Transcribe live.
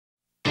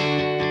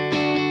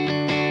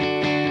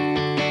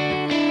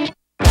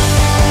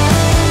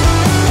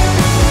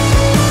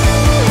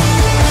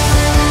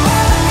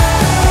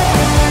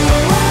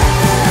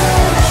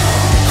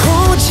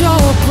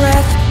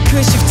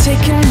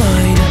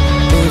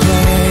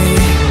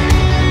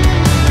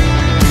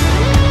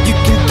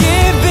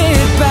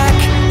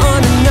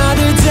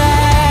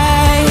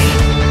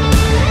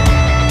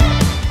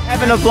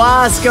having a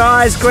blast,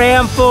 guys.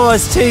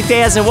 Groundforce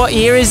 2000, what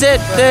year is it?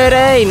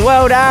 13,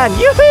 well done.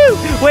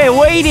 Yoo-hoo! We're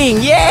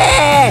weeding,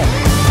 yeah!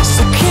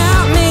 So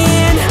count me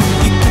in,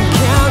 you can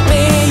count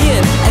me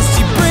in. As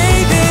you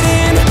breathe it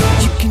in,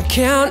 you can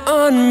count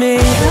on me.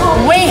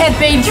 We have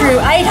been through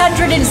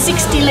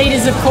 860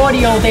 litres of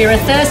cordial. They're a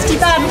thirsty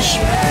bunch.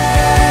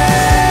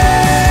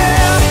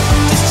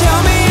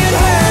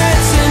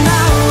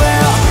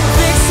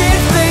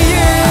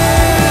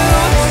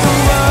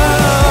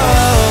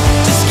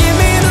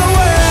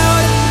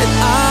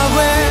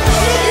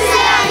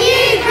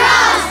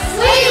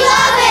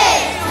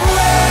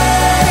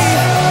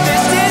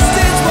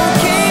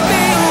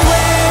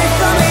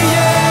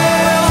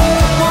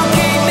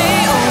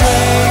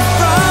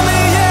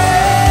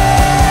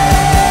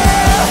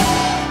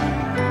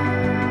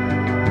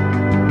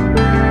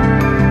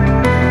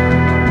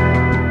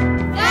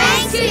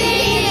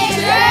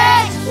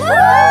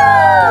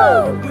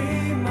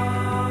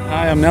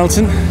 Hi, I'm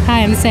Nelson.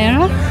 Hi, I'm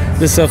Sarah.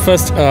 This is our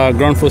first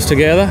Groundforce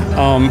together.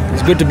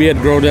 It's good to be at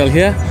Grovedale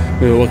here.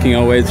 We were working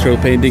our way through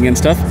painting and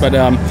stuff. But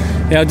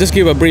yeah, I'll just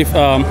give a brief.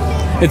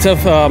 It's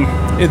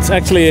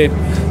actually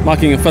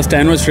marking the first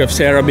anniversary of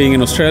Sarah being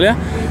in Australia.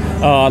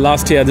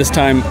 Last year, this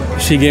time,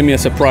 she gave me a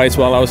surprise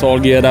while I was all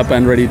geared up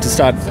and ready to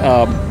start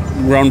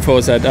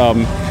Groundforce at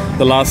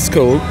the last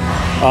school.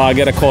 I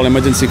get a call,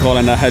 emergency call,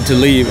 and I had to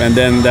leave. And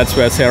then that's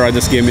where Sarah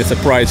just gave me a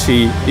surprise.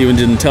 She even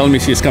didn't tell me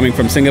she's coming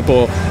from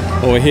Singapore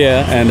over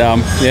here. And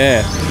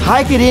yeah.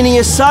 Hey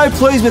Kardinia, so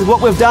pleased with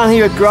what we've done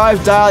here at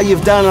Grovedale.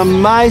 You've done an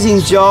amazing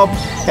job.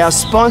 Our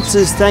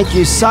sponsors, thank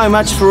you so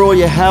much for all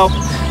your help.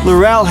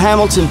 Laurel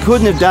Hamilton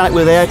couldn't have done it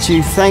without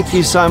you. Thank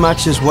you so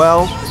much as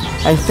well.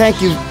 And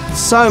thank you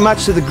so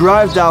much to the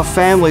Grovedale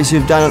families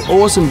who've done an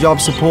awesome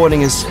job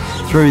supporting us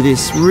through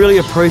this. Really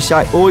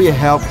appreciate all your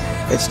help.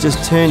 It's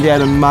just turned out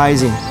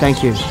amazing.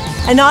 Thank you.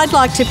 And I'd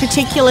like to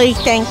particularly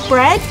thank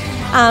Brad.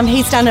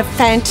 He's done a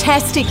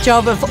fantastic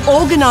job of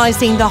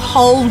organising the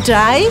whole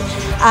day.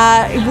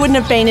 It wouldn't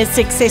have been as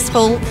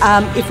successful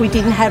if we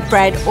didn't have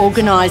Brad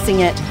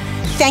organising it.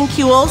 Thank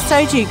you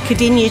also to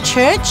Kardinia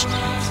Church.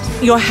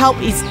 Your help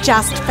is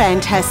just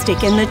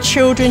fantastic and the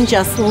children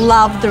just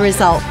love the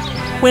result.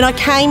 When I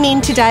came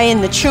in today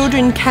and the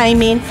children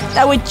came in,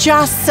 they were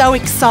just so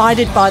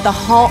excited by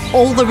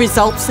all the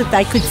results that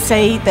they could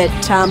see that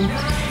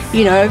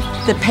you know,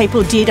 the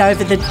people did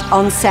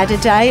on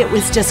Saturday. It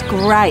was just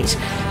great.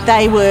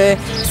 They were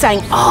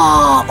saying,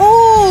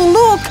 oh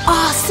look,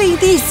 see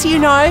this, you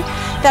know.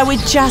 They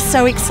were just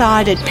so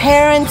excited.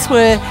 Parents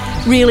were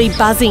really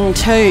buzzing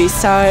too,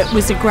 so it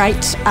was a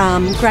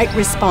great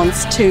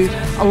response to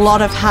a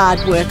lot of hard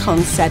work on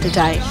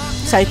Saturday.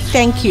 So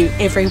thank you,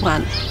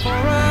 everyone.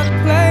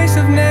 Place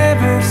I've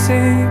never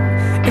seen,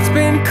 it's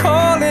been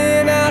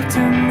calling out to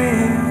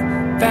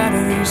me. That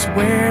is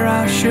where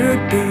I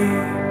should be.